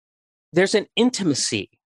there's an intimacy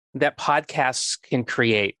that podcasts can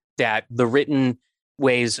create that the written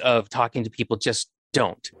ways of talking to people just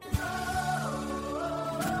don't.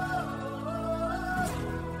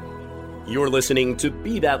 You're listening to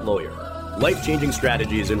Be That Lawyer, life-changing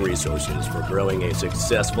strategies and resources for growing a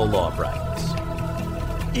successful law practice.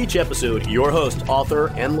 Each episode, your host, author,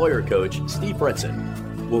 and lawyer coach, Steve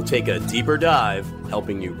Fretzin, will take a deeper dive,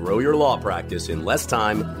 helping you grow your law practice in less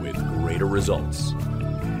time with greater results.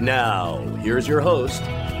 Now, here's your host,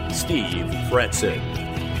 Steve Fretzin.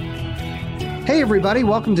 Hey, everybody.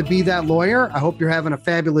 Welcome to Be That Lawyer. I hope you're having a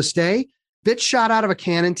fabulous day. Bit shot out of a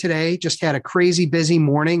cannon today. Just had a crazy busy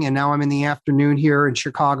morning, and now I'm in the afternoon here in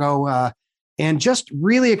Chicago. And just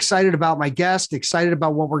really excited about my guest, excited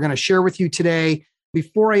about what we're going to share with you today.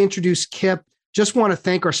 Before I introduce Kip, just want to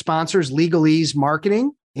thank our sponsors, Legalese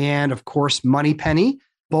Marketing and, of course, Moneypenny.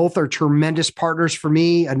 Both are tremendous partners for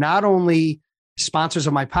me, and not only sponsors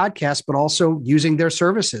of my podcast, but also using their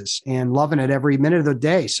services and loving it every minute of the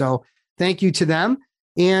day. So thank you to them.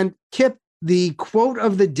 And Kip, the quote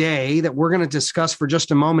of the day that we're going to discuss for just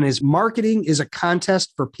a moment is marketing is a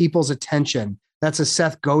contest for people's attention. That's a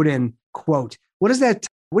Seth Godin quote. What is that?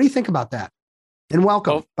 What do you think about that? And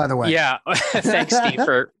welcome, by the way. Yeah. Thanks, Steve,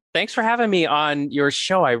 thanks for having me on your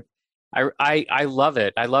show. I love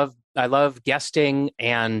it. I love guesting,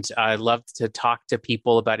 and I love to talk to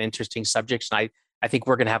people about interesting subjects. And I think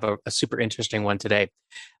we're going to have a super interesting one today.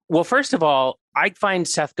 Well, first of all, I find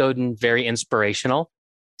Seth Godin very inspirational.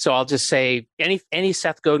 So I'll just say any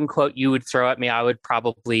Seth Godin quote you would throw at me, I would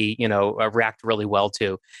probably, react really well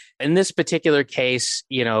to. In this particular case,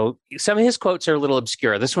 some of his quotes are a little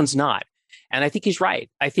obscure. This one's not. And I think he's right.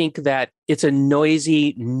 I think that it's a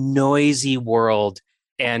noisy world,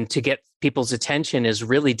 and to get people's attention is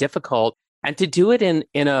really difficult. And to do it in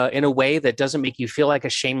a way that doesn't make you feel like a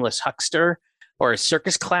shameless huckster or a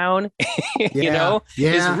circus clown, is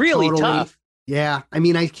really totally tough. Yeah. I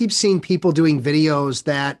mean, I keep seeing people doing videos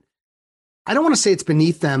that I don't want to say it's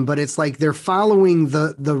beneath them, but it's like they're following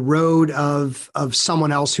the road of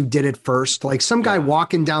someone else who did it first. Like some guy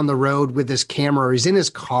walking down the road with his camera, or he's in his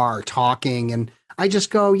car talking. And I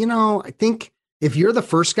just go, I think if you're the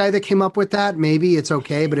first guy that came up with that, maybe it's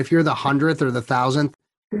okay. But if you're the 100th or the 1,000th,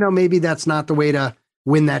 maybe that's not the way to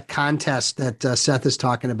win that contest that Seth is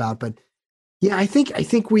talking about. But yeah, I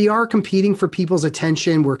think we are competing for people's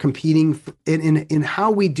attention. We're competing in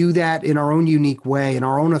how we do that in our own unique way, in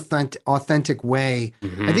our own authentic way.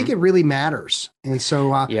 Mm-hmm. I think it really matters. And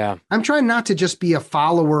so I'm trying not to just be a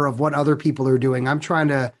follower of what other people are doing. I'm trying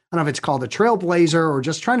to, I don't know if it's called a trailblazer or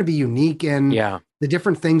just trying to be unique in the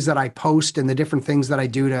different things that I post and the different things that I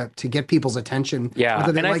do to get people's attention,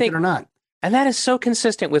 whether they like it or not. And that is so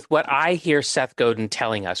consistent with what I hear Seth Godin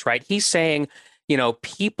telling us, right? He's saying,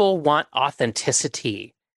 people want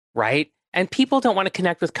authenticity, right? And people don't want to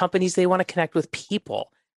connect with companies. They want to connect with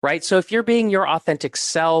people, right? So if you're being your authentic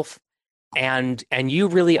self and you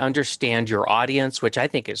really understand your audience, which I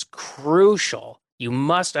think is crucial, you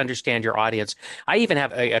must understand your audience. I even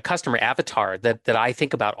have a customer avatar that I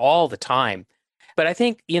think about all the time. But I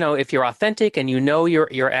think, if you're authentic and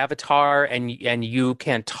your avatar and you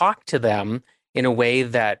can talk to them in a way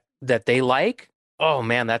that they like, oh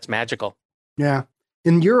man, that's magical. Yeah.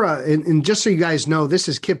 And and just so you guys know, this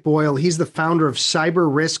is Kip Boyle. He's the founder of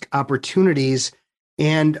Cyber Risk Opportunities.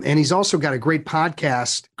 And he's also got a great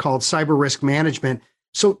podcast called Cyber Risk Management.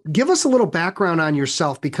 So give us a little background on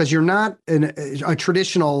yourself, because you're not a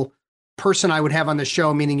traditional person I would have on the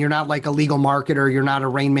show, meaning you're not like a legal marketer. You're not a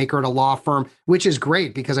rainmaker at a law firm, which is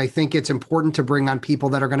great because I think it's important to bring on people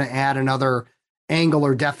that are going to add another angle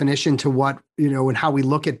or definition to what, and how we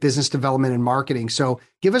look at business development and marketing. So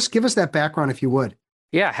give us that background if you would.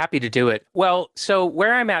 Yeah, happy to do it. Well, so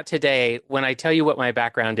where I'm at today, when I tell you what my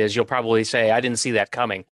background is, you'll probably say, I didn't see that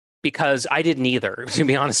coming, because I didn't either, to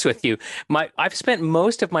be honest with you. I've spent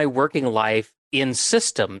most of my working life in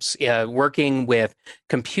systems, working with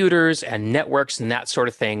computers and networks and that sort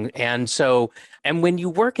of thing. And when you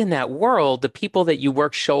work in that world, the people that you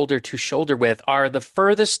work shoulder to shoulder with are the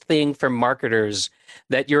furthest thing from marketers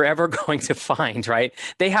that you're ever going to find, right?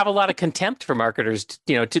 They have a lot of contempt for marketers,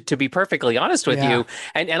 to be perfectly honest with you.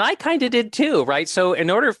 And I kind of did too, right? So in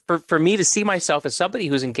order for me to see myself as somebody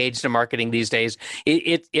who's engaged in marketing these days,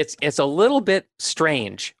 it's a little bit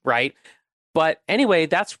strange, right? But anyway,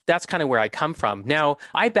 that's kind of where I come from. Now,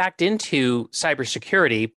 I backed into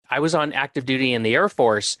cybersecurity. I was on active duty in the Air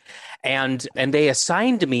Force, and they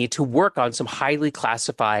assigned me to work on some highly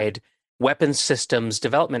classified weapons systems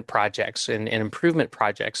development projects and improvement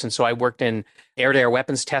projects. And so I worked in air-to-air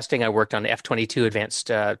weapons testing. I worked on F-22 advanced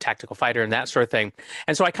tactical fighter and that sort of thing.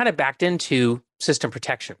 And so I kind of backed into system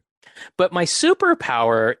protection. But my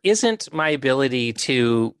superpower isn't my ability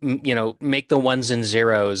to, make the ones and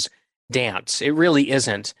zeros dance. It really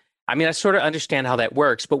isn't. I mean, I sort of understand how that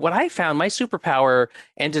works. But what I found, my superpower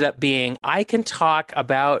ended up being I can talk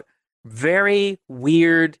about very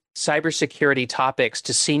weird cybersecurity topics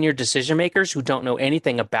to senior decision makers who don't know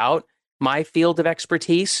anything about my field of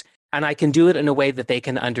expertise. And I can do it in a way that they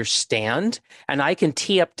can understand. And I can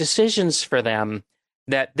tee up decisions for them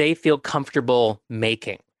that they feel comfortable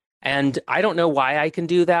making. And I don't know why I can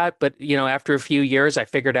do that, but after a few years, I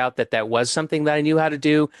figured out that that was something that I knew how to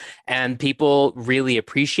do, and people really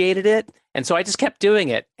appreciated it. And so I just kept doing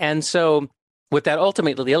it. And so what that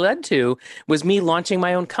ultimately led to was me launching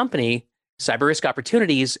my own company, Cyber Risk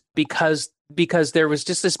Opportunities, because there was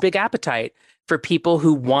just this big appetite for people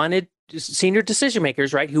who wanted, senior decision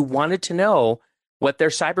makers, right, who wanted to know what their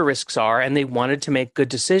cyber risks are, and they wanted to make good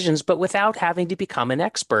decisions, but without having to become an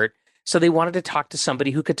expert. So they wanted to talk to somebody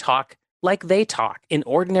who could talk like they talk in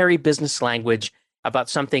ordinary business language about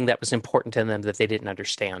something that was important to them that they didn't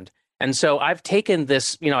understand. And so I've taken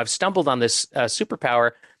this, I've stumbled on this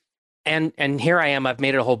superpower, and here I am. I've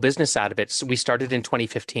made a whole business out of it. So we started in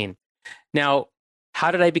 2015. Now, how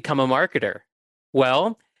did I become a marketer?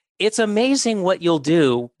 Well, it's amazing what you'll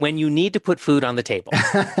do when you need to put food on the table.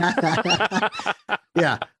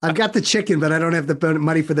 Yeah, I've got the chicken, but I don't have the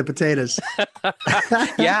money for the potatoes.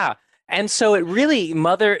 Yeah. And so it really,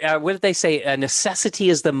 what did they say? Necessity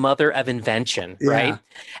is the mother of invention, right? Yeah.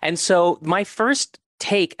 And so my first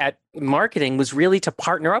take at marketing was really to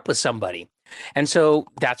partner up with somebody. And so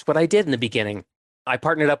that's what I did in the beginning. I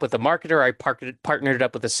partnered up with a marketer. I partnered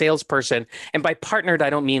up with a salesperson. And by partnered,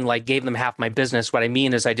 I don't mean like gave them half my business. What I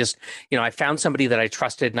mean is I just, I found somebody that I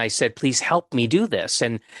trusted and I said, please help me do this.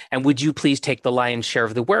 And would you please take the lion's share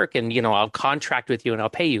of the work? And, I'll contract with you and I'll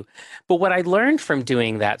pay you. But what I learned from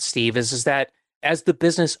doing that, Steve, is that as the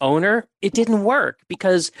business owner, it didn't work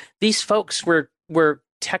because these folks were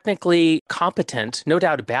technically competent, no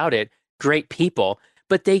doubt about it, great people,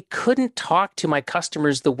 but they couldn't talk to my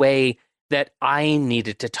customers the way that I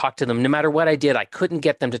needed to talk to them. No matter what I did, I couldn't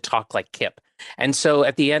get them to talk like Kip. And so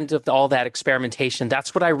at the end of all that experimentation,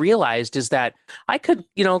 that's what I realized is that I could,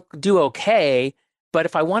 do okay, but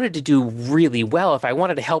if I wanted to do really well, if I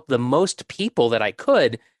wanted to help the most people that I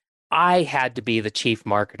could, I had to be the chief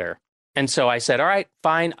marketer. And so I said, all right,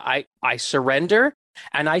 fine, I surrender.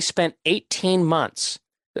 And I spent 18 months,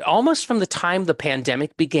 almost from the time the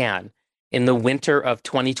pandemic began in the winter of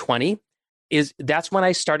 2020, that's when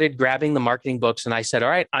I started grabbing the marketing books and I said, all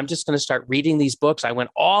right, I'm just going to start reading these books. I went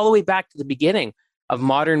all the way back to the beginning of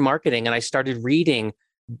modern marketing and I started reading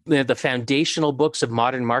the foundational books of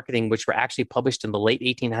modern marketing, which were actually published in the late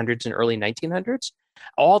 1800s and early 1900s,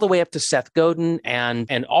 all the way up to Seth Godin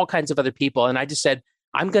and all kinds of other people. And I just said,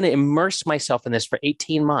 I'm going to immerse myself in this for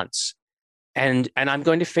 18 months and I'm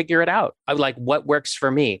going to figure it out. I like what works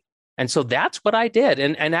for me. And so that's what I did.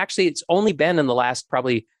 And actually, it's only been in the last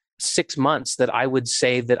probably 6 months that I would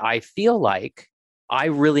say that I feel like I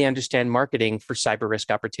really understand marketing for cyber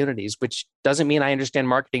risk opportunities, which doesn't mean I understand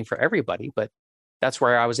marketing for everybody, but that's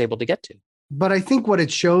where I was able to get to. But I think what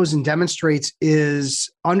it shows and demonstrates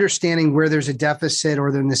is understanding where there's a deficit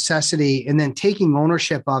or the necessity and then taking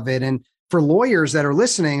ownership of it. And for lawyers that are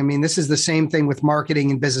listening, I mean, this is the same thing with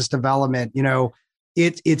marketing and business development.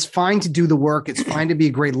 It's fine to do the work. It's fine to be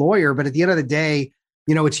a great lawyer, but at the end of the day,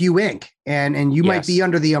 it's you Inc. And you might be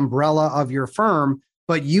under the umbrella of your firm,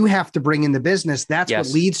 but you have to bring in the business. That's what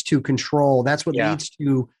leads to control. That's what leads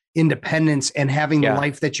to independence and having the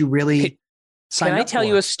life that you really sign up for. Can I tell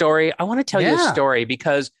you a story? I want to tell you a story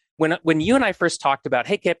because when you and I first talked about,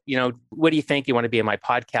 hey, Kip, what do you think? You want to be in my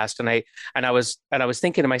podcast? And I was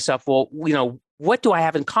thinking to myself, well, what do I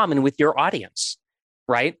have in common with your audience?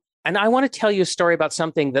 Right. And I want to tell you a story about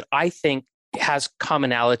something that I think has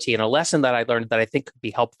commonality and a lesson that I learned that I think could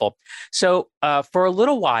be helpful. So for a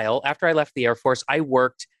little while after I left the Air Force, I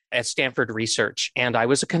worked at Stanford Research and I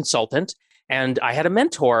was a consultant. And I had a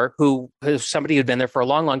mentor who was somebody who'd been there for a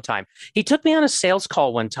long, long time. He took me on a sales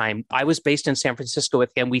call one time. I was based in San Francisco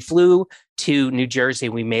with him. We flew to New Jersey.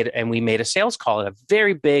 We made a sales call at a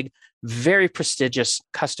very big, very prestigious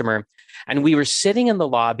customer. And we were sitting in the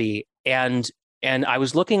lobby and I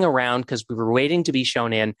was looking around because we were waiting to be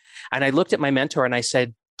shown in. And I looked at my mentor and I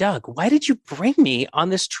said, Doug, why did you bring me on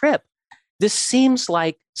this trip? This seems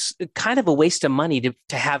like kind of a waste of money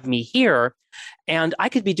to have me here. And I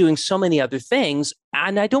could be doing so many other things.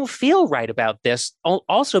 And I don't feel right about this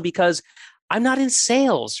also because I'm not in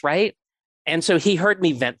sales, right? And so he heard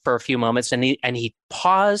me vent for a few moments and he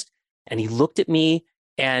paused and he looked at me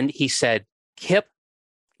and he said, Kip,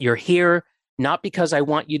 you're here not because I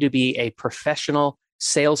want you to be a professional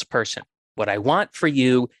salesperson. What I want for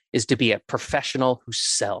you is to be a professional who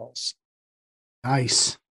sells.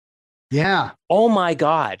 Nice. Yeah. Oh my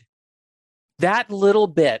God. That little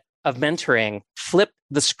bit of mentoring flipped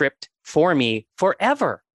the script for me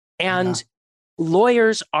forever. And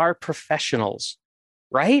lawyers are professionals,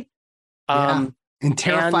 right? And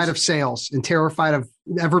terrified of sales and terrified of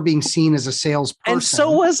ever being seen as a salesperson. And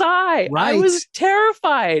so was I. Right. I was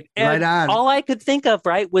terrified. And right on. all I could think of,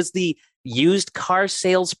 right, was the used car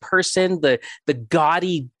salesperson, the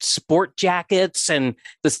gaudy sport jackets and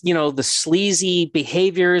the sleazy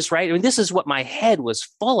behaviors, right? I mean, this is what my head was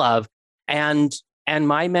full of. And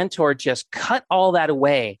my mentor just cut all that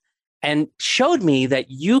away and showed me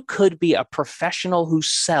that you could be a professional who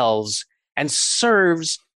sells and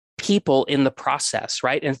serves people in the process,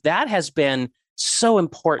 right? And that has been so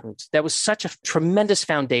important. That was such a tremendous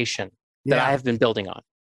foundation that I have been building on.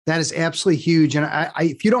 That is absolutely huge. And I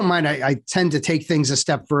if you don't mind, I tend to take things a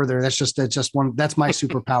step further. That's just one, that's my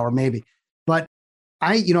superpower maybe. But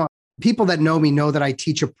people that know me know that I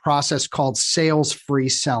teach a process called sales-free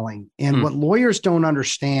selling. And what lawyers don't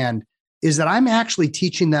understand is that I'm actually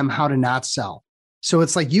teaching them how to not sell. So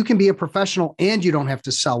it's like you can be a professional and you don't have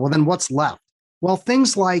to sell. Well, then what's left? Well,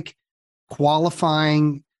 things like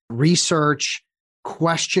qualifying, research,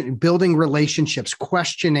 building relationships,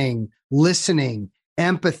 questioning, listening,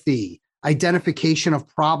 empathy, identification of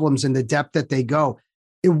problems and the depth that they go.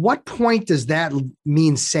 At what point does that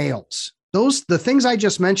mean sales? The things I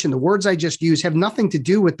just mentioned, the words I just used have nothing to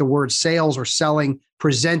do with the word sales or selling,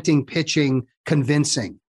 presenting, pitching,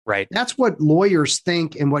 convincing. Right. That's what lawyers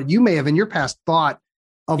think and what you may have in your past thought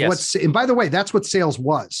of and by the way, that's what sales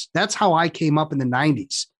was. That's how I came up in the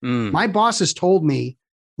 90s. My bosses told me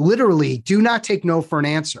literally, do not take no for an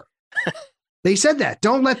answer. They said that.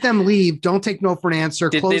 Don't let them leave. Don't take no for an answer.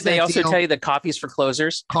 Did they also tell you that coffee's for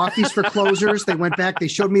closers? Coffee's for closers. They went back. They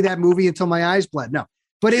showed me that movie until my eyes bled. No,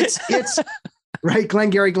 but it's right.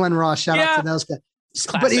 Glenn Ross. Shout out to those guys.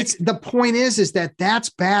 But the point is that that's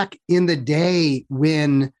back in the day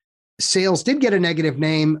when sales did get a negative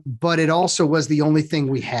name, but it also was the only thing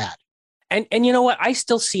we had. And you know what? I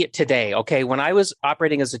still see it today. Okay. When I was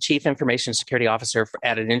operating as a chief information security officer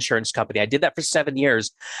at an insurance company, I did that for 7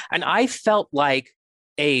 years. And I felt like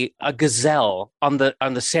a gazelle on the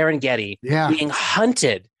Serengeti being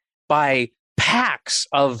hunted by packs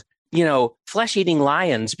of, flesh-eating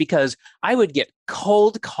lions because I would get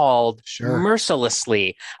cold called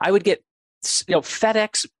mercilessly. I would get,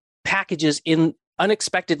 FedEx packages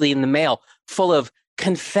unexpectedly in the mail full of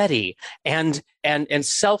confetti and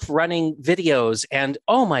self-running videos. And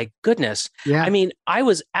oh my goodness. Yeah. I mean, I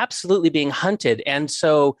was absolutely being hunted. And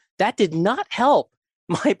so that did not help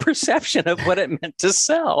my perception of what it meant to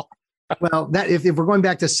sell. Well, that if we're going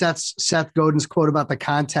back to Seth Godin's quote about the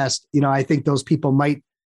contest, I think those people may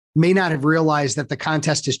not have realized that the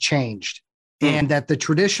contest has changed and that the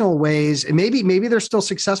traditional ways, and maybe they're still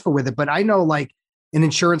successful with it, but I know like an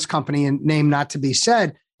insurance company, and name not to be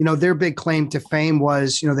said, their big claim to fame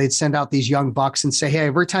was, they'd send out these young bucks and say, hey,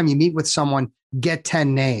 every time you meet with someone, get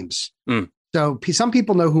 10 names. So some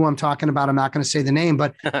people know who I'm talking about. I'm not going to say the name,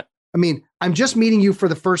 but I mean, I'm just meeting you for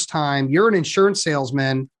the first time. You're an insurance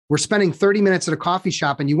salesman. We're spending 30 minutes at a coffee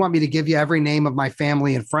shop and you want me to give you every name of my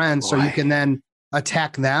family and friends so you can then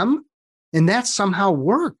attack them. And that somehow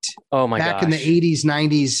worked. Oh my gosh. Back in the 80s,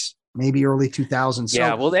 90s, maybe early 2000s. So,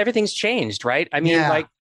 yeah. Well, everything's changed, right? I mean, like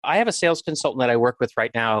I have a sales consultant that I work with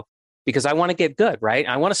right now because I want to get good, right?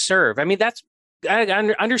 I want to serve. I mean,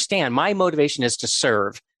 I understand my motivation is to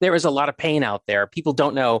serve. There is a lot of pain out there. People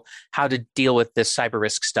don't know how to deal with this cyber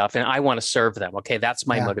risk stuff. And I want to serve them. Okay. That's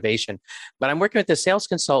my motivation. But I'm working with this sales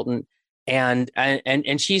consultant and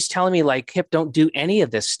she's telling me like, Kip, don't do any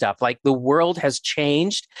of this stuff. Like the world has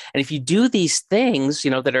changed. And if you do these things,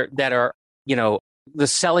 that are, the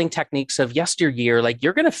selling techniques of yesteryear, like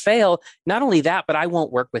you're going to fail. Not only that, but I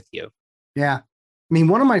won't work with you. Yeah. I mean,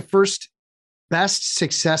 one of my first best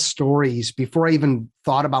success stories before I even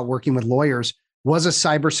thought about working with lawyers was a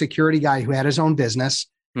cybersecurity guy who had his own business.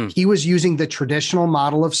 He was using the traditional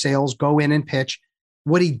model of sales, go in and pitch.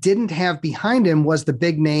 What he didn't have behind him was the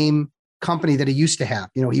big name company that he used to have.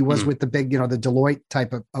 He was with the big, the Deloitte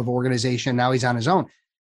type of organization. Now he's on his own.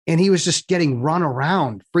 And he was just getting run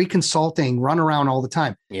around, free consulting, run around all the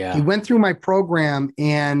time. Yeah. He went through my program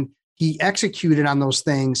and he executed on those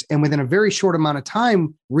things. And within a very short amount of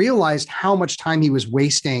time, realized how much time he was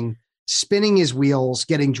wasting, spinning his wheels,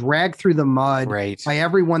 getting dragged through the mud by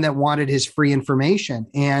everyone that wanted his free information.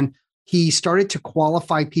 And he started to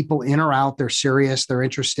qualify people in or out. They're serious. They're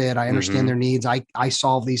interested. I understand their needs. I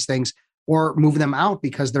solve these things. or move them out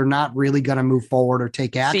because they're not really going to move forward or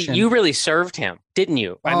take action. See, you really served him, didn't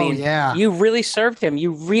you? I mean, yeah. You really served him.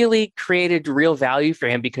 You really created real value for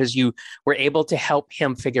him because you were able to help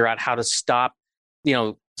him figure out how to stop,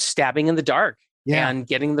 stabbing in the dark and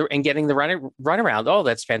getting the runaround. Oh,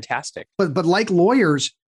 that's fantastic. But like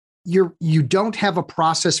lawyers, you don't have a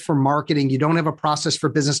process for marketing. You don't have a process for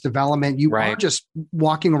business development. You are just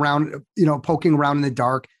walking around, poking around in the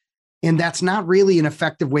dark. And that's not really an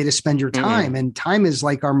effective way to spend your time. Mm-hmm. And time is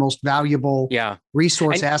like our most valuable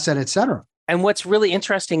resource, asset, et cetera. And what's really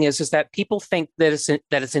interesting is that people think that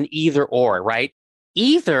it's an either or, right?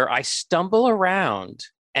 Either I stumble around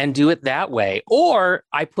and do it that way, or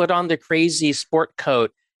I put on the crazy sport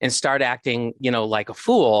coat and start acting, like a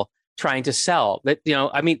fool trying to sell. But,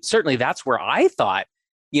 certainly that's where I thought,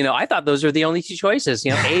 I thought those are the only two choices,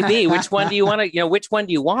 A, B, which one do you want to, which one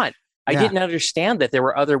do you want? I didn't understand that there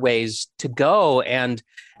were other ways to go. And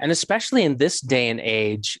especially in this day and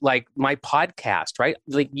age, like my podcast, right?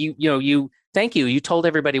 Like thank you. You told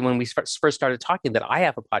everybody when we first started talking that I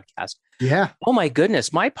have a podcast. Yeah. Oh my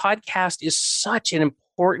goodness. My podcast is such an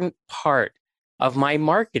important part of my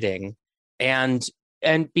marketing. And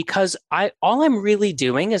because all I'm really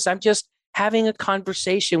doing is I'm just having a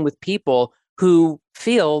conversation with people who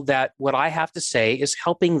feel that what I have to say is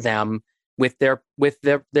helping them with their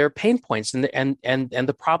pain points and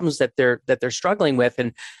the problems that they're struggling with.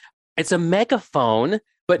 And it's a megaphone,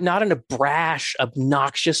 but not in a brash,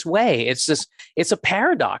 obnoxious way. It's a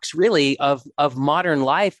paradox really of modern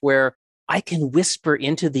life where I can whisper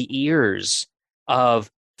into the ears of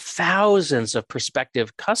thousands of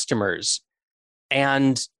prospective customers.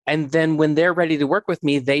 And then when they're ready to work with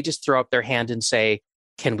me, they just throw up their hand and say,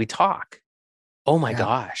 "Can we talk?" Oh my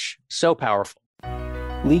gosh, so powerful.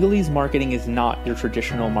 Legalese Marketing is not your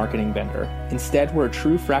traditional marketing vendor. Instead, we're a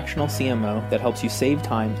true fractional CMO that helps you save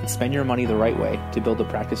time and spend your money the right way to build the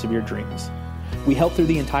practice of your dreams. We help through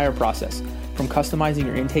the entire process, from customizing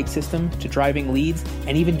your intake system to driving leads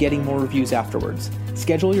and even getting more reviews afterwards.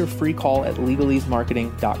 Schedule your free call at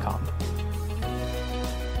legalesemarketing.com.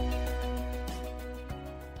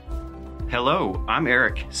 Hello, I'm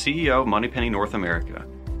Eric, CEO of Moneypenny North America.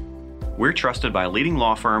 We're trusted by leading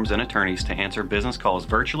law firms and attorneys to answer business calls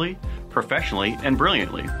virtually, professionally, and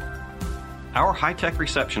brilliantly. Our high-tech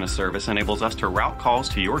receptionist service enables us to route calls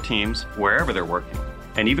to your teams wherever they're working,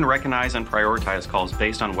 and even recognize and prioritize calls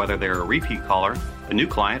based on whether they're a repeat caller, a new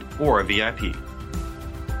client, or a VIP.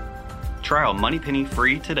 Try out Moneypenny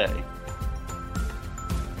free today.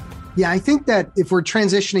 Yeah, I think that if we're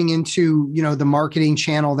transitioning into, the marketing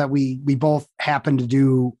channel that we both happen to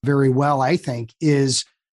do very well, I think, is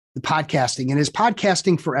the podcasting. And is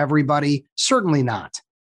podcasting for everybody? Certainly not.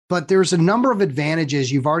 But there's a number of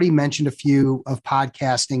advantages. You've already mentioned a few of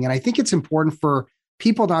podcasting. And I think it's important for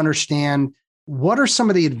people to understand what are some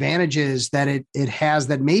of the advantages that it has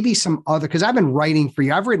that maybe some other, because I've been writing for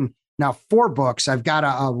you. I've written now 4 books. I've got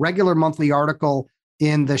a regular monthly article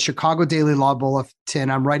in the Chicago Daily Law Bulletin.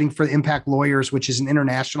 I'm writing for Impact Lawyers, which is an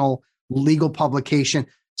international legal publication.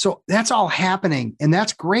 So that's all happening, and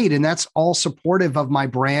that's great. And that's all supportive of my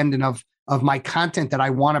brand and of my content that I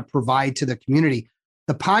want to provide to the community.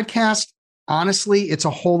 The podcast, honestly, it's a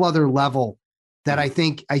whole other level that I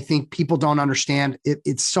think people don't understand.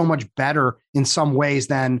 It's so much better in some ways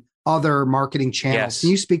than other marketing channels. Yes. Can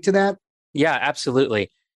you speak to that? Yeah, absolutely.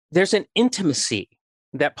 There's an intimacy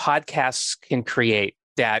that podcasts can create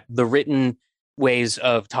that the written ways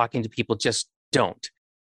of talking to people just don't.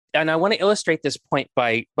 And I want to illustrate this point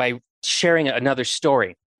by sharing another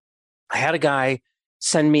story. I had a guy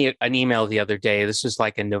send me an email the other day. This was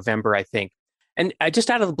like in November, I think. And I just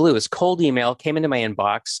out of the blue, this cold email came into my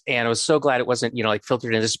inbox, and I was so glad it wasn't, like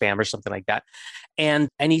filtered into spam or something like that. And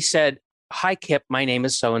he said, "Hi, Kip, my name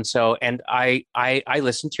is so-and-so, and I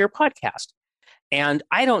listen to your podcast. And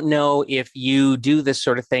I don't know if you do this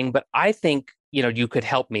sort of thing, but I think, you could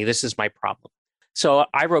help me. This is my problem." So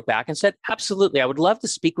I wrote back and said, "Absolutely. I would love to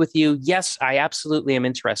speak with you. Yes, I absolutely am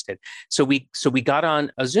interested." So we got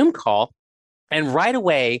on a Zoom call, and right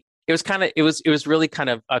away, it was really kind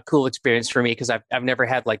of a cool experience for me because I've never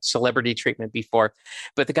had like celebrity treatment before.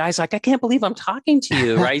 But the guy's like, "I can't believe I'm talking to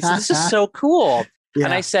you." Right. So this is so cool. Yeah.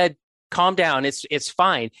 And I said, "Calm down. It's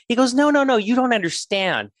fine." He goes, No, you don't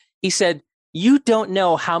understand." He said, "You don't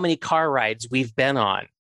know how many car rides we've been on."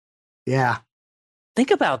 Yeah.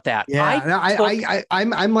 Think about that. Yeah,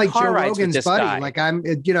 I'm like Joe Rogan's buddy. Guy. Like how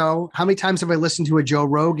many times have I listened to a Joe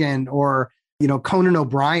Rogan or, Conan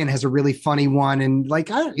O'Brien has a really funny one. And like,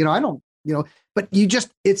 but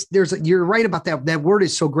you're right about that. That word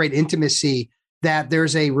is so great, intimacy, that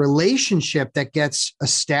there's a relationship that gets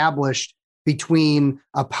established between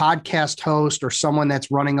a podcast host or someone that's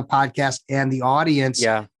running a podcast and the audience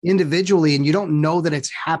individually. And you don't know that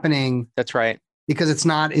it's happening. That's right. Because it's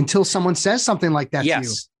not until someone says something like that to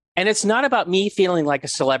you. And it's not about me feeling like a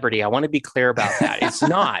celebrity. I want to be clear about that. It's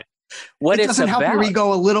not. What it doesn't help your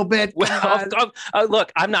ego a little bit. Well,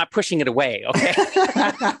 look, I'm not pushing it away, okay?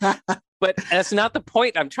 But that's not the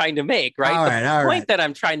point I'm trying to make, right? The point that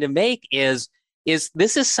I'm trying to make is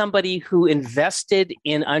this is somebody who invested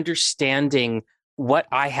in understanding what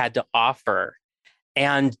I had to offer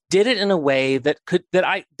and did it in a way that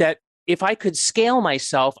if I could scale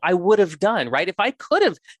myself, I would have done, right? If I could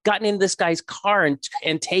have gotten in this guy's car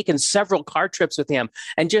and taken several car trips with him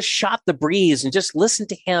and just shot the breeze and just listened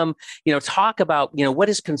to him, talk about, what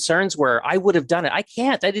his concerns were, I would have done it. I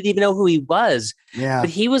can't. I didn't even know who he was. Yeah. But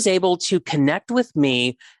he was able to connect with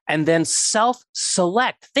me and then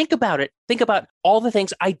self-select. Think about it. Think about all the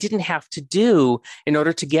things I didn't have to do in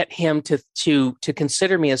order to get him to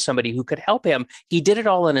consider me as somebody who could help him. He did it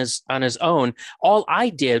all on his own. All I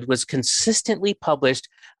did was consistently published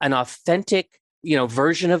an authentic,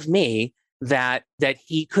 version of me that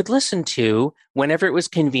he could listen to whenever it was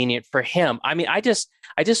convenient for him. I mean, I just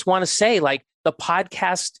want to say, like, the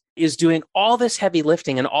podcast is doing all this heavy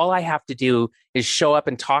lifting, and all I have to do is show up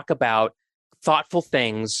and talk about thoughtful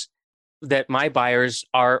things that my buyers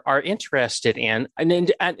are interested in.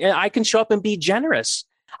 And I can show up and be generous.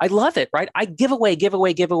 I love it, right? I give away,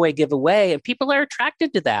 and people are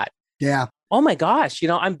attracted to that. Yeah. Oh my gosh,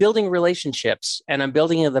 I'm building relationships and I'm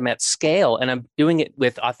building them at scale and I'm doing it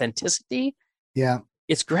with authenticity. Yeah.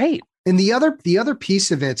 It's great. And the other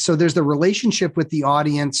piece of it, so there's the relationship with the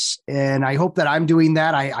audience, and I hope that I'm doing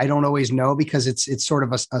that. I don't always know because it's sort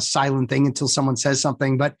of a silent thing until someone says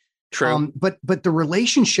something, but true. But the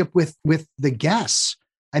relationship with the guests.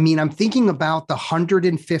 I mean, I'm thinking about the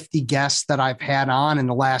 150 guests that I've had on in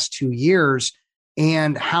the last 2 years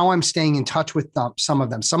and how I'm staying in touch with some of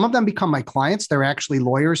them. Some of them become my clients. They're actually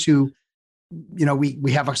lawyers who,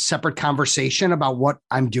 we have a separate conversation about what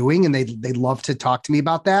I'm doing, and they love to talk to me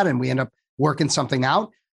about that, and we end up working something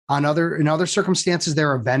out. In other circumstances,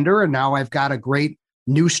 they're a vendor, and now I've got a great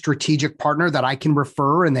new strategic partner that I can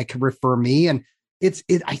refer, and they can refer me. And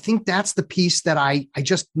I think that's the piece that I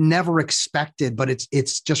just never expected, but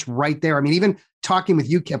it's just right there. I mean, even talking with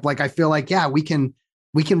you, Kip, like I feel like, yeah, we can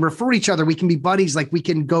refer each other. We can be buddies. Like we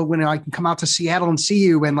can go when I can come out to Seattle and see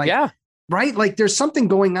you, and like, yeah. Right. Like there's something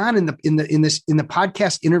going on in the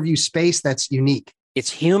podcast interview space that's unique. It's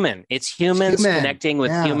human. It's humans connecting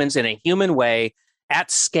with humans in a human way at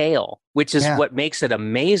scale, which is what makes it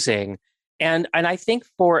amazing. And I think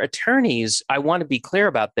for attorneys, I want to be clear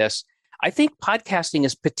about this. I think podcasting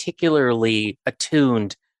is particularly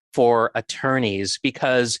attuned for attorneys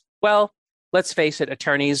because, well, let's face it,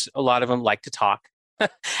 attorneys, a lot of them like to talk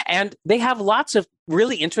and they have lots of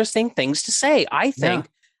really interesting things to say. I think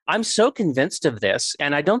I'm so convinced of this,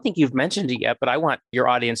 and I don't think you've mentioned it yet, but I want your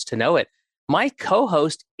audience to know it. My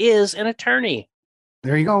co-host is an attorney.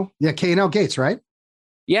 There you go. Yeah. K&L Gates, right?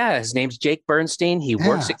 Yeah. His name's Jake Bernstein. He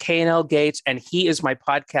works at K&L Gates, and he is my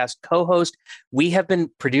podcast co-host. We have been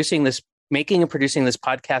making and producing this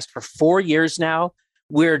podcast for 4 years now.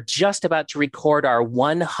 We're just about to record our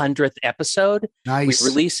 100th episode. Nice. We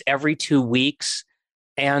release every 2 weeks,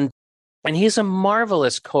 and he's a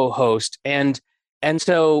marvelous co-host. And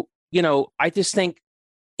so, I just think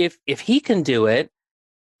if he can do it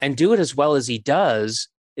and do it as well as he does,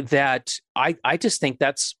 that I just think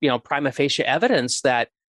that's, prima facie evidence that,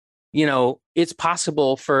 it's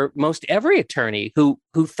possible for most every attorney who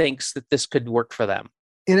thinks that this could work for them.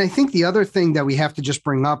 And I think the other thing that we have to just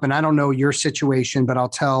bring up, and I don't know your situation, but I'll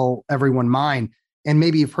tell everyone mine, and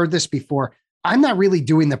maybe you've heard this before, I'm not really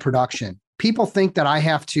doing the production. People think that I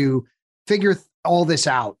have to figure all this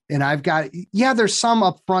out. And I've got, there's some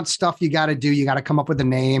upfront stuff you got to do. You got to come up with a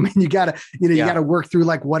name and you got to, you got to work through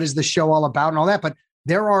like, what is the show all about and all that. But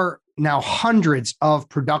there are now hundreds of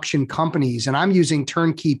production companies, and I'm using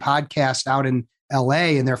Turnkey Podcast out in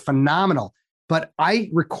LA, and they're phenomenal. But I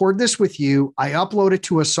record this with you, I upload it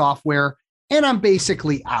to a software, and I'm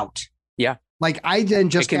basically out. Yeah. Like I then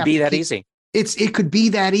just it can be that easy. It could be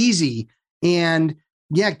that easy. And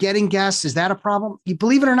getting guests, is that a problem? You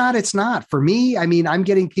believe it or not, it's not. For me, I mean, I'm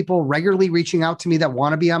getting people regularly reaching out to me that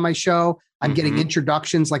want to be on my show. I'm getting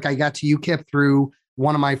introductions like I got to you, Kip, through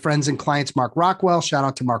one of my friends and clients, Mark Rockwell. Shout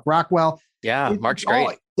out to Mark Rockwell. Yeah, Mark's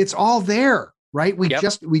great. It's all there, right?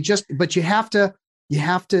 But you have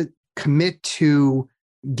to commit to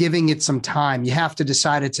giving it some time. You have to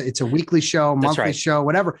decide it's a weekly show, monthly show,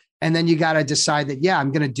 whatever. And then you got to decide that,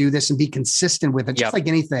 I'm going to do this and be consistent with it. Just like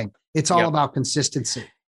anything, it's all about consistency.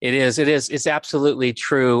 It is. It's absolutely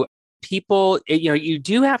true. people, you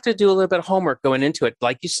do have to do a little bit of homework going into it.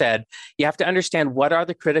 Like you said, you have to understand what are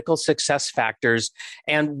the critical success factors.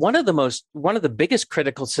 And one of the biggest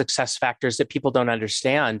critical success factors that people don't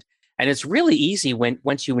understand, and it's really easy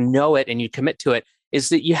once you know it and you commit to it, is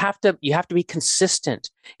that you have to be consistent.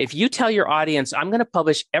 If you tell your audience, I'm going to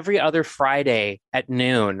publish every other Friday at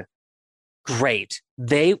noon, great.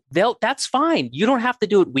 That's fine. You don't have to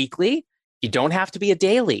do it weekly. You don't have to be a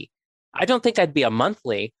daily. I don't think I'd be a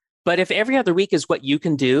monthly, but if every other week is what you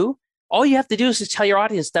can do, all you have to do is just tell your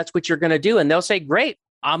audience that's what you're going to do. And they'll say, great,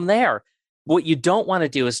 I'm there. What you don't want to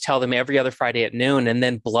do is tell them every other Friday at noon and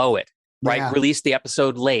then blow it, right? Yeah. Release the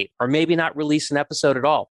episode late, or maybe not release an episode at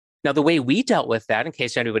all. Now, the way we dealt with that, in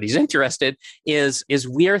case anybody's interested, is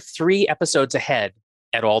we're 3 episodes ahead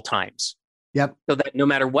at all times. Yep. So that no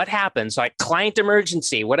matter what happens, like client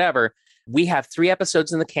emergency, whatever, we have 3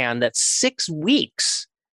 episodes in the can. That's 6 weeks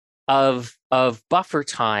of buffer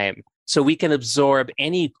time, so we can absorb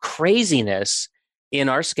any craziness in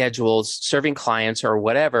our schedules, serving clients or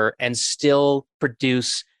whatever, and still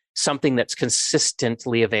produce something that's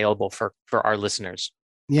consistently available for our listeners.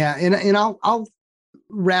 Yeah, and I'll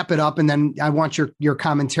wrap it up, and then I want your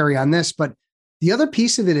commentary on this. But the other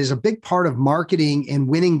piece of it is a big part of marketing and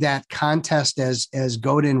winning that contest, as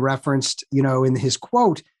Godin referenced, in his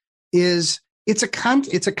quote, is it's a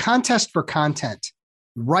contest for content.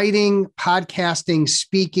 Writing, podcasting,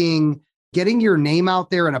 speaking, getting your name out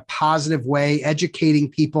there in a positive way, educating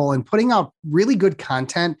people, and putting out really good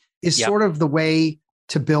content is sort of the way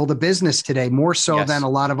to build a business today, more so than a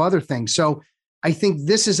lot of other things. So I think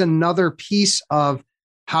this is another piece of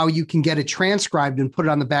how you can get it transcribed and put it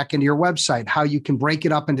on the back end of your website, how you can break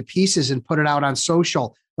it up into pieces and put it out on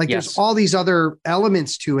social. Like there's all these other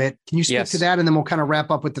elements to it. Can you speak to that? And then we'll kind of wrap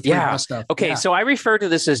up with the 3 best stuff. Okay. So I refer to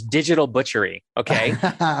this as digital butchery. Okay.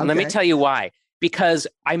 And let me tell you why. Because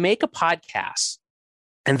I make a podcast,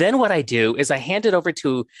 and then what I do is I hand it over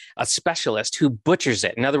to a specialist who butchers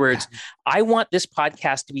it. In other words, I want this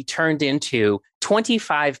podcast to be turned into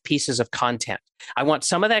 25 pieces of content. I want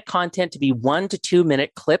some of that content to be 1 to 2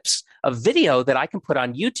 minute clips of video that I can put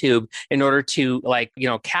on YouTube in order to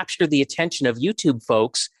capture the attention of YouTube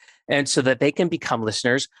folks, and so that they can become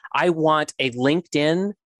listeners. I want a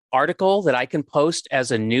LinkedIn article that I can post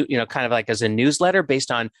as a kind of like as a newsletter based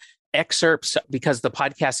on excerpts, because the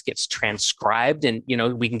podcast gets transcribed and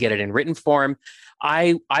we can get it in written form.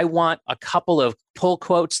 I want a couple of pull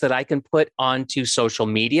quotes that I can put onto social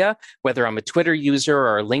media, whether I'm a Twitter user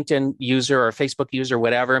or a LinkedIn user or a Facebook user,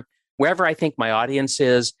 whatever, wherever I think my audience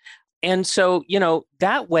is. And so,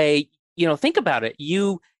 that way, think about it.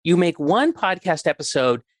 You make one podcast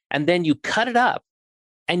episode and then you cut it up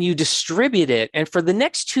and you distribute it. And for the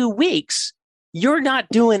next 2 weeks, you're not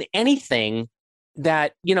doing anything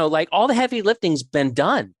that, like all the heavy lifting's been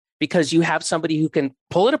done, because you have somebody who can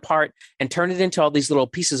pull it apart and turn it into all these little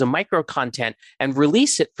pieces of micro content and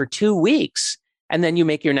release it for 2 weeks. And then you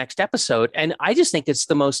make your next episode. And I just think it's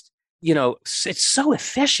the most, it's so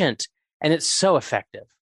efficient and it's so effective.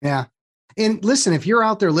 Yeah. And listen, if you're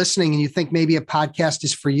out there listening and you think maybe a podcast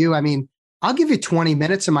is for you, I mean, I'll give you 20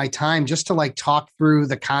 minutes of my time just to talk through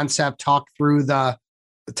the concept, talk through the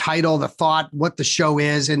title, the thought, what the show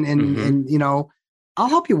is. And I'll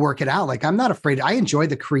help you work it out. Like, I'm not afraid. I enjoy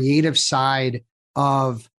the creative side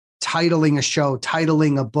of titling a show,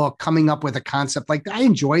 titling a book, coming up with a concept. Like, I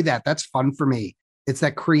enjoy that. That's fun for me. It's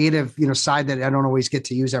that creative, side that I don't always get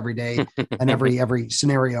to use every day and every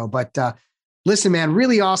scenario. But listen, man,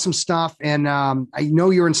 really awesome stuff. And I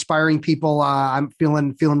know you're inspiring people. I'm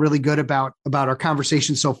feeling really good about our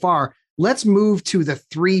conversation so far. Let's move to the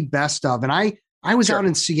 3 best of. And I was out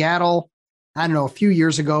in Seattle, I don't know, a few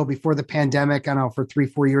years ago before the pandemic. I don't know, for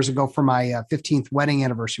 3-4 years ago for my 15th wedding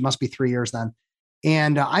anniversary. Must be 3 years then.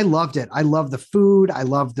 And I loved it. I love the food. I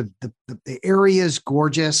love the area is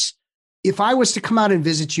gorgeous. If I was to come out and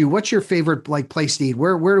visit you, what's your favorite place to eat?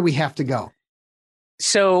 Where do we have to go?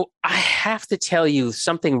 So I have to tell you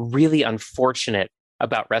something really unfortunate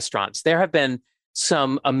about restaurants. There have been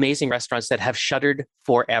some amazing restaurants that have shuttered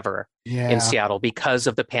forever in Seattle because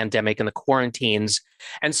of the pandemic and the quarantines.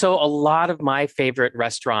 And so a lot of my favorite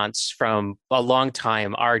restaurants from a long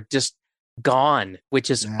time are just gone, which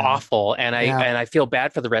is awful. And I feel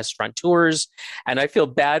bad for the restaurateurs, and I feel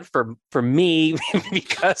bad for me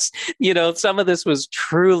because, some of this was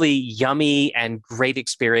truly yummy and great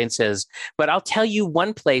experiences. But I'll tell you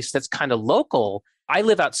one place that's kind of local. I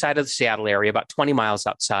live outside of the Seattle area, about 20 miles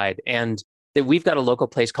outside, and we've got a local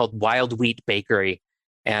place called Wild Wheat Bakery,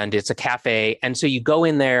 and it's a cafe. And so you go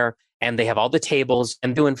in there and they have all the tables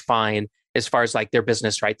and doing fine. as far as like their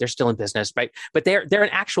business, right? They're still in business, right? But they're an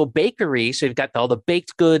actual bakery, so you've got all the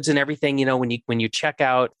baked goods and everything, when you check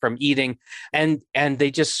out from eating, and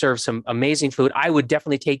they just serve some amazing food. I would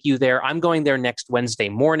definitely take you there. I'm going there next Wednesday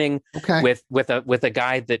morning with a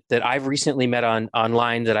guy that I've recently met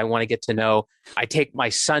online that I want to get to know. I take my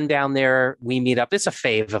son down there. We meet up. It's a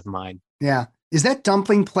fave of mine. Yeah. Is that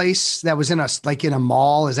dumpling place that was in a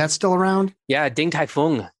mall? Is that still around? Yeah, Ding Tai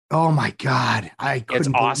Fung. Oh my God. It's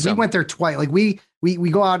awesome. We went there twice. Like we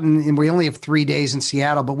go out and we only have 3 days in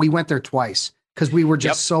Seattle, but we went there twice because we were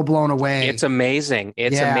just so blown away. It's amazing.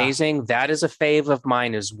 It's amazing. That is a fave of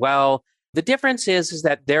mine as well. The difference is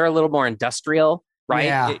that they're a little more industrial, right?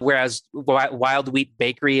 Yeah. Whereas Wild Wheat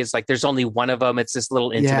Bakery is like, there's only one of them. It's this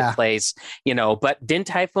little intimate place, but Din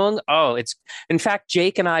Tai Fung, in fact,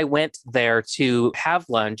 Jake and I went there to have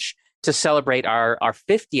lunch to celebrate our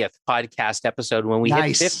 50th podcast episode when we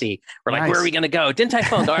hit 50. We're like, where are we going to go? Din Tai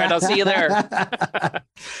Fung. All right, I'll see you there.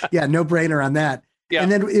 Yeah, no brainer on that. Yeah.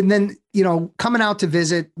 And then, coming out to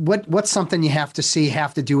visit, what's something you have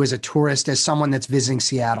to do as a tourist, as someone that's visiting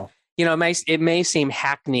Seattle? It may seem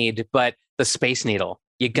hackneyed, but the Space Needle,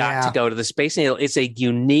 you got to go to the Space Needle. It's a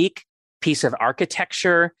unique piece of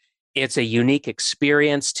architecture. It's a unique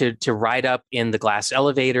experience to ride up in the glass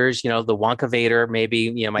elevators, the Wonkavator,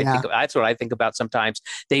 maybe, that's what I think about sometimes.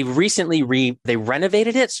 They recently they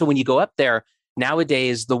renovated it. So when you go up there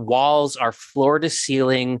nowadays, the walls are floor to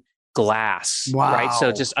ceiling glass, right?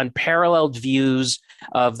 So just unparalleled views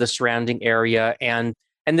of the surrounding area. And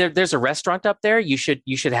there's a restaurant up there. You should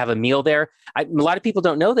have a meal there. A lot of people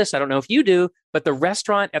don't know this. I don't know if you do, but the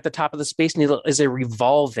restaurant at the top of the Space Needle is a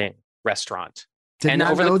revolving restaurant. Did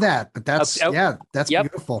not know that, but that's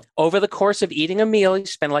beautiful. Over the course of eating a meal, you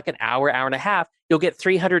spend like an hour and a half, you'll get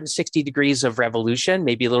 360 degrees of revolution,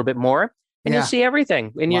 maybe a little bit more, and you'll see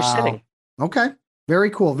everything when you're sitting. Okay.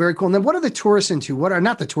 Very cool. Very cool. And then what are the tourists into? What are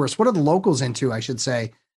the locals into, I should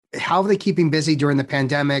say? How are they keeping busy during the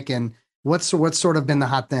pandemic, and what's sort of been the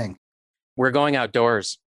hot thing? We're going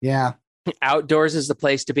outdoors. Yeah. Outdoors is the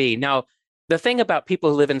place to be. Now, the thing about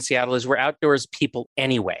people who live in Seattle is we're outdoors people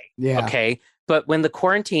anyway. Yeah. Okay. But when the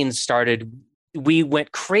quarantine started, we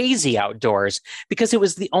went crazy outdoors because it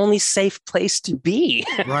was the only safe place to be.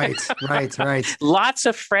 Right. Lots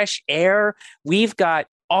of fresh air. We've got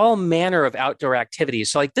all manner of outdoor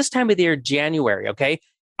activities. So like this time of the year, January, okay?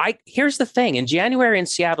 Here's the thing. In January in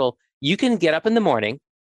Seattle, you can get up in the morning,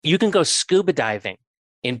 you can go scuba diving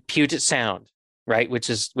in Puget Sound, right? Which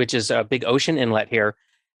is a big ocean inlet here.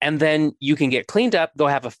 And then you can get cleaned up, go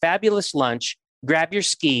have a fabulous lunch, grab your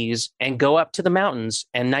skis, and go up to the mountains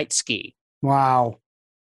and night ski. Wow.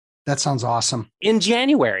 That sounds awesome. In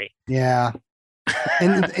January. Yeah.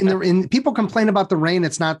 And people complain about the rain.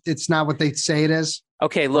 It's not what they say it is.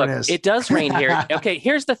 Okay, look, it does rain here. Okay,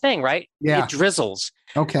 here's the thing, right? Yeah. It drizzles.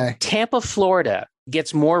 Okay. Tampa, Florida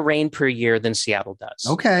gets more rain per year than Seattle does.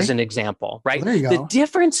 Okay. As an example, right? Well, there you go. The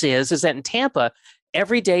difference is that in Tampa,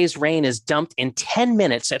 every day's rain is dumped in 10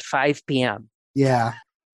 minutes at 5 p.m. Yeah.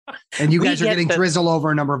 And you guys are getting drizzle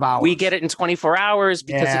over a number of hours. We get it in 24 hours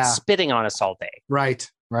because it's spitting on us all day. Right.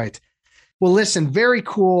 Well, listen, very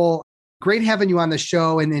cool. Great having you on the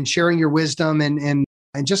show and sharing your wisdom and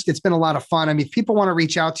just, it's been a lot of fun. I mean, if people want to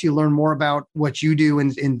reach out to you, learn more about what you do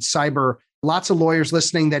in cyber, lots of lawyers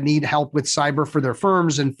listening that need help with cyber for their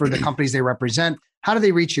firms and for the companies they represent. How do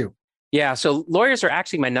they reach you? Yeah. So lawyers are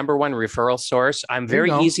actually my number one referral source. I'm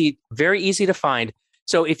very easy to find.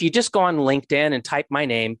 So if you just go on LinkedIn and type my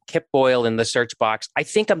name, Kip Boyle, in the search box, I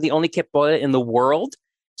think I'm the only Kip Boyle in the world.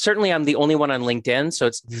 Certainly, I'm the only one on LinkedIn. So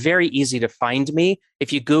it's very easy to find me.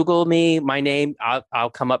 If you Google me, my name, I'll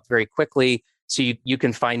come up very quickly. So you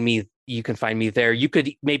can find me. You can find me there. You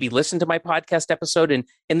could maybe listen to my podcast episode, and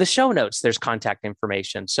in the show notes, there's contact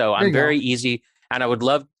information. So I'm very easy. And I would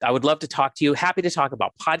love to talk to you. Happy to talk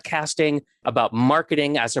about podcasting, about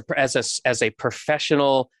marketing as a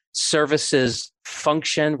professional services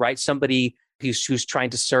function, right? Somebody who's trying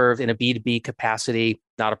to serve in a B2B capacity,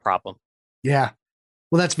 not a problem. Yeah.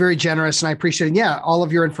 Well, that's very generous and I appreciate it. Yeah. All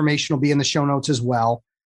of your information will be in the show notes as well.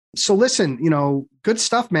 So listen, good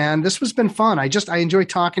stuff, man. This has been fun. I enjoy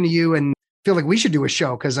talking to you and feel like we should do a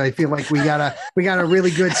show because I feel like we got a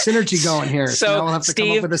really good synergy going here. So we'll have to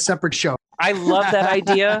come up with a separate show. I love that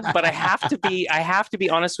idea, but I have to be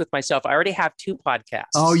honest with myself. I already have 2 podcasts.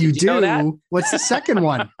 Oh, you do? Know that? What's the second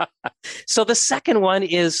one? So the second one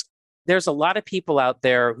is there's a lot of people out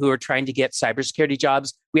there who are trying to get cybersecurity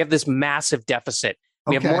jobs. We have this massive deficit.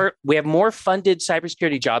 We have more funded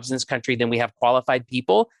cybersecurity jobs in this country than we have qualified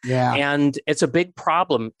people. Yeah. And it's a big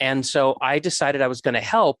problem. And so I decided I was going to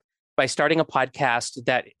help by starting a podcast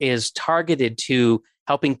that is targeted to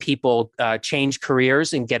helping people change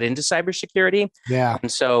careers and get into cybersecurity. Yeah.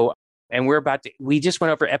 And so, and we just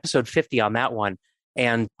went over episode 50 on that one,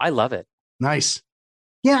 and I love it. Nice.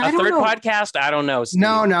 Yeah. A third podcast? I don't know, Steve.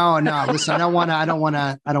 No. Listen, I don't want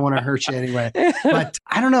to hurt you anyway, but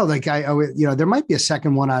I don't know. Like there might be a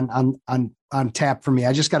second one on tap for me.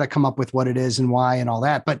 I just got to come up with what it is and why and all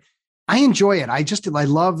that, but I enjoy it. I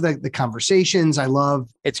love the conversations. I love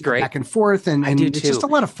it's great back and forth, and it's just a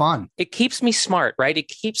lot of fun. It keeps me smart, right? It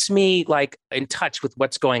keeps me like in touch with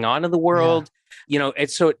what's going on in the world. Yeah. You know,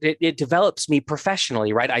 it develops me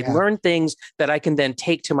professionally, right? I learn things that I can then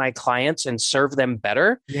take to my clients and serve them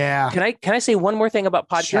better. Yeah. Can I say one more thing about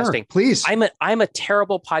podcasting? Sure, please. I'm a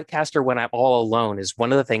terrible podcaster when I'm all alone is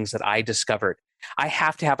one of the things that I discovered. I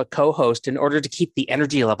have to have a co-host in order to keep the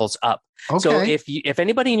energy levels up. Okay. So if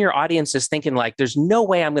anybody in your audience is thinking like, there's no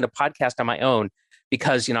way I'm going to podcast on my own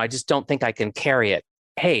because, I just don't think I can carry it.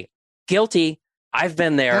 Hey, guilty. I've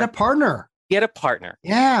been there. Get a partner.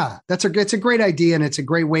 Yeah, it's a great idea. And it's a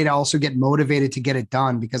great way to also get motivated to get it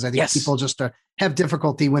done, because I think people just have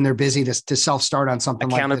difficulty when they're busy to self-start on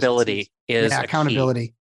something. Accountability is accountability.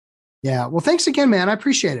 Key. Yeah. Well, thanks again, man. I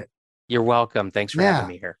appreciate it. You're welcome. Thanks for having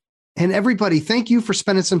me here. And everybody, thank you for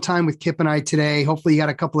spending some time with Kip and I today. Hopefully you got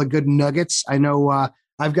a couple of good nuggets. I know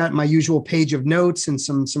I've got my usual page of notes and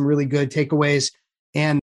some really good takeaways.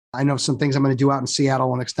 And I know some things I'm going to do out in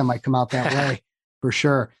Seattle next time I come out that way for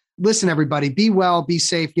sure. Listen, everybody, be well, be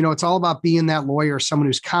safe. It's all about being that lawyer, someone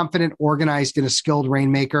who's confident, organized, and a skilled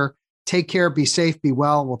rainmaker. Take care, be safe, be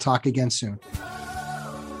well. We'll talk again soon.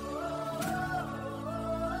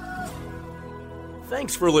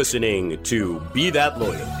 Thanks for listening to Be That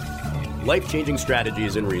Lawyer. Life-changing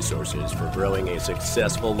strategies and resources for growing a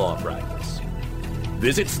successful law practice.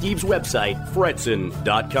 Visit Steve's website,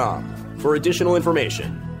 Fretzin.com, for additional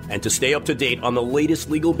information and to stay up to date on the latest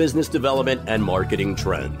legal business development and marketing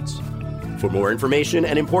trends. For more information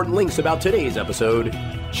and important links about today's episode,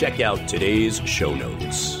 check out today's show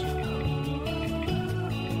notes.